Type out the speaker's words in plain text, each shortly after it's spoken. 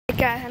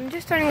Guys, I'm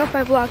just starting off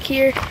my vlog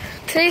here.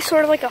 Today's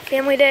sort of like a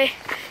family day.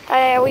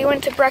 We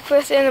went to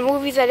breakfast in the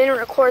movies. I didn't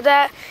record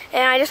that.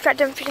 And I just got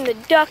done feeding the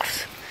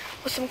ducks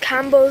with some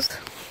combos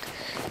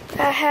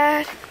that I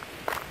had.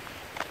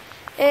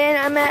 And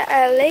I'm at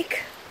a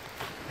lake.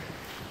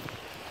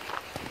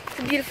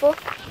 It's beautiful.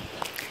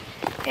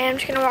 And I'm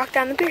just going to walk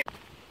down the pier.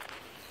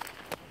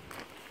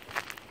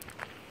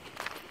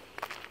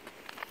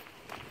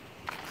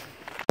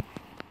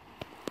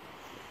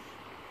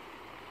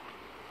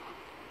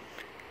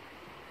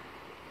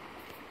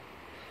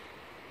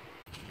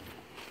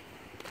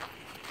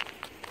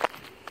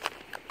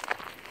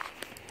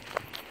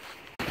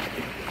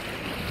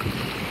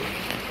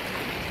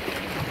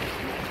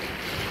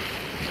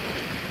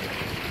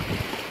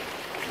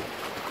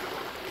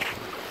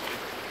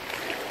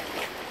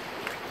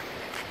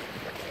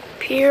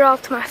 Pier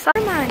off to my side.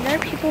 Never mind, there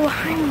are people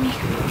behind me.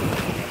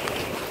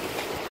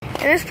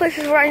 And this place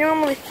is where I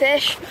normally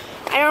fish.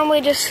 I normally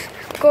just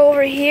go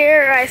over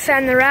here, I sit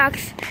on the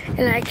rocks,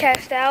 and I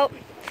cast out.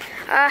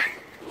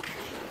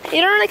 You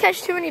don't really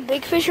catch too many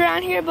big fish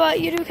around here, but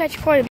you do catch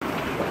quite a bit.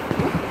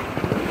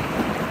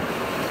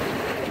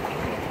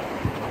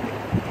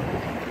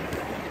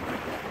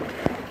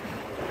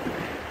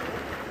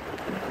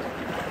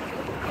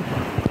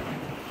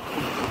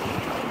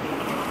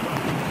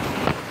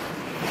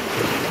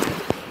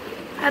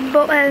 That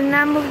boat has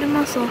not moved a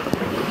muscle.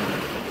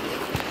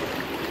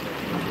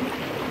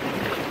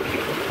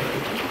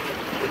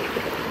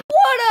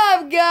 What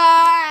up,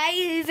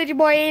 guys? It's your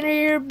boy Andrew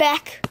here,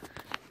 back.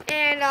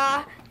 And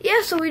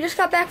yeah, so we just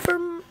got back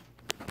from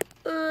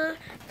the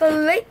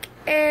lake,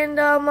 and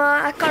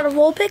I caught a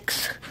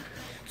Vulpix.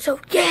 So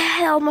yeah,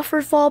 that was my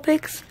first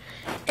Vulpix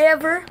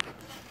ever.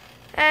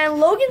 And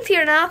Logan's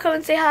here now. Come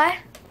and say hi.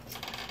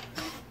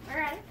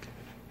 Alright.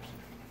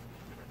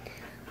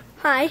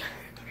 Hi.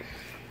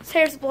 His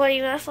hair's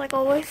bloody mess like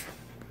always.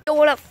 Yo,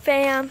 what up,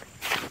 fam?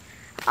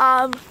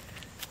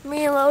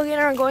 Me and Logan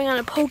are going on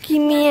a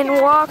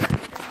Pokemon walk.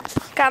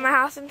 Got my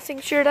house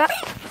instinct shirt up,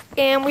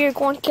 and we are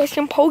going to catch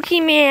some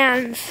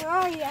Pokemons.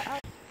 Oh yeah.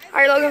 All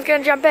right, Logan's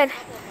gonna jump in.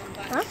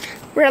 Huh?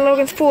 We're at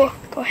Logan's pool.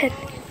 Go ahead.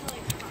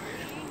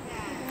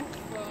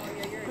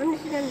 I'm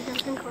just gonna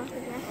jump in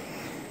closer,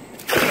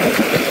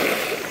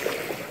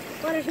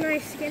 guys. Water's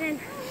nice. Get in.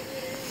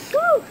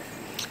 Woo!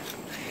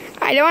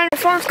 I don't want my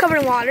phone's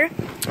covered in water.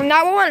 I'm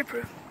not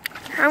waterproof.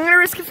 I'm gonna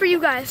risk it for you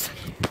guys.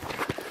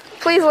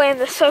 Please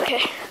land this.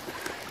 Okay.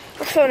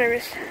 I'm so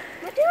nervous.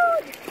 My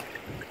dude!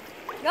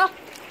 Go.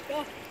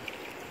 Go.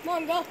 Come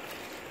on, go.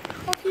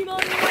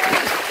 Pokemon.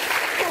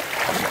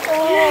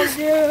 Oh,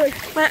 dude.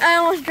 I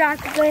almost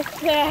dropped it there.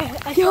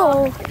 Yeah.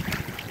 Yo.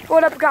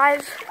 What up,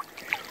 guys?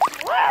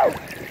 Whoa!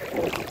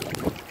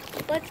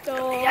 Let's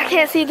go. I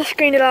can't see the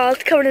screen at all.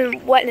 It's covered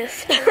in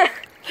wetness.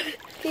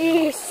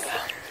 Peace.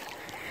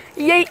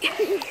 Yay.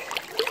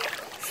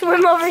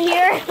 Swim over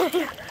here.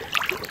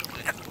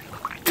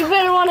 You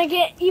better want to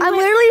get... I'm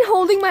literally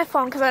holding my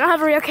phone because I don't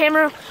have a real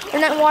camera. Or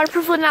not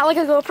waterproof, not like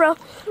a GoPro.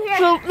 Yeah.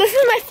 So this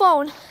is my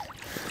phone.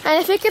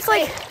 And if it gets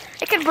like...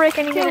 It could break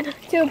any minute.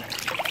 Tube.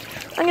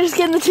 I'm going to just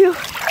get in the tube.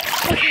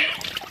 Okay.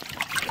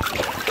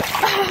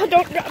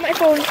 Don't drop my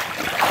phone.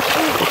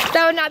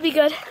 That would not be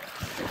good.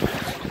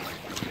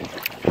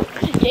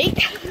 Yay.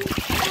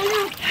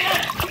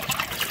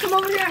 Come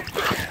over here.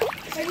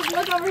 I just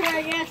look over here,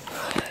 I guess.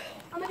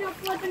 I'm gonna go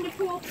flip in the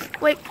pool.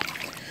 Wait.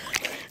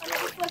 I'm gonna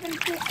go flip in the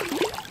pool.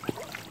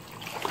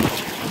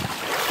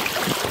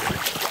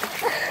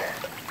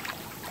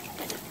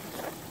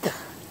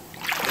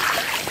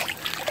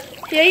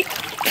 Yay.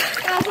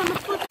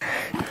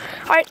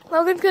 Alright,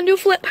 Logan's gonna do a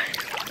flip.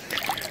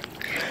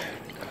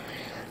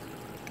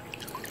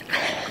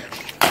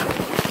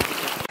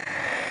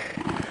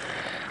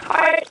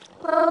 Alright,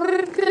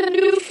 Logan's gonna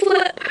do a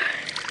flip.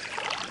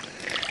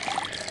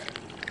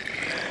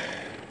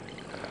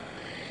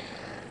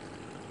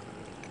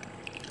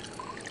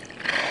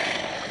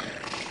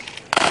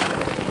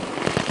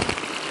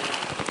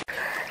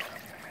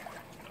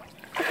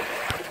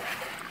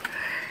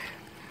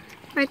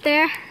 Right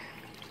there.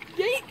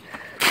 Yeet.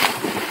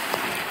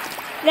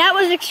 That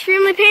was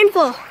extremely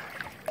painful.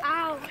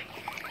 Ow.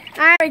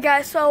 Alright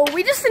guys, so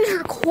we just finished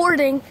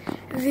recording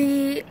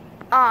the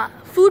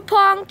food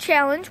pong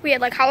challenge. We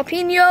had like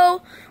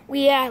jalapeno,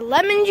 we had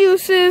lemon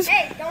juices.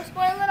 Hey, don't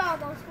spoil it all,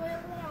 don't spoil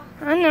it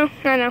all. I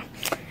know.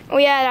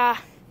 We had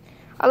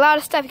a lot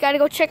of stuff. You gotta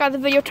go check out the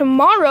video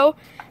tomorrow.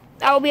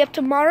 That will be up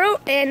tomorrow,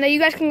 and you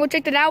guys can go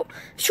check that out.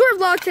 Short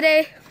vlog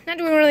today, not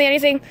doing really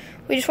anything.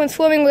 We just went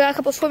swimming. We got a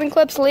couple swimming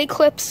clips, lake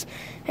clips,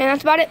 and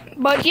that's about it.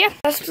 But yeah,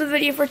 that's the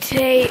video for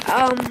today.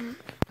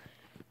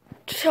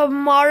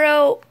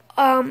 Tomorrow,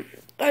 another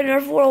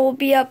vlog will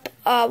be up.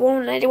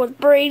 One I did with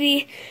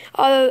Brady.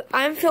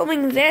 I'm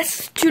filming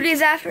this 2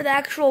 days after the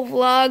actual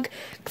vlog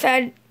because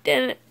I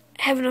didn't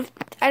have enough.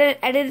 I didn't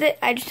edit it.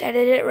 I just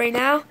edited it right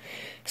now.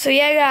 So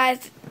yeah,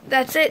 guys,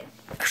 that's it.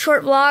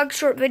 Short vlog,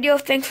 short video.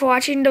 Thanks for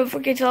watching. Don't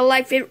forget to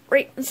like, favorite,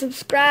 rate, and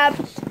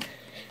subscribe.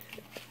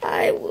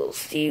 I will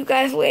see you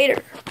guys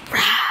later.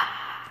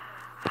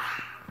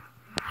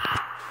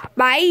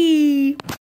 Bye.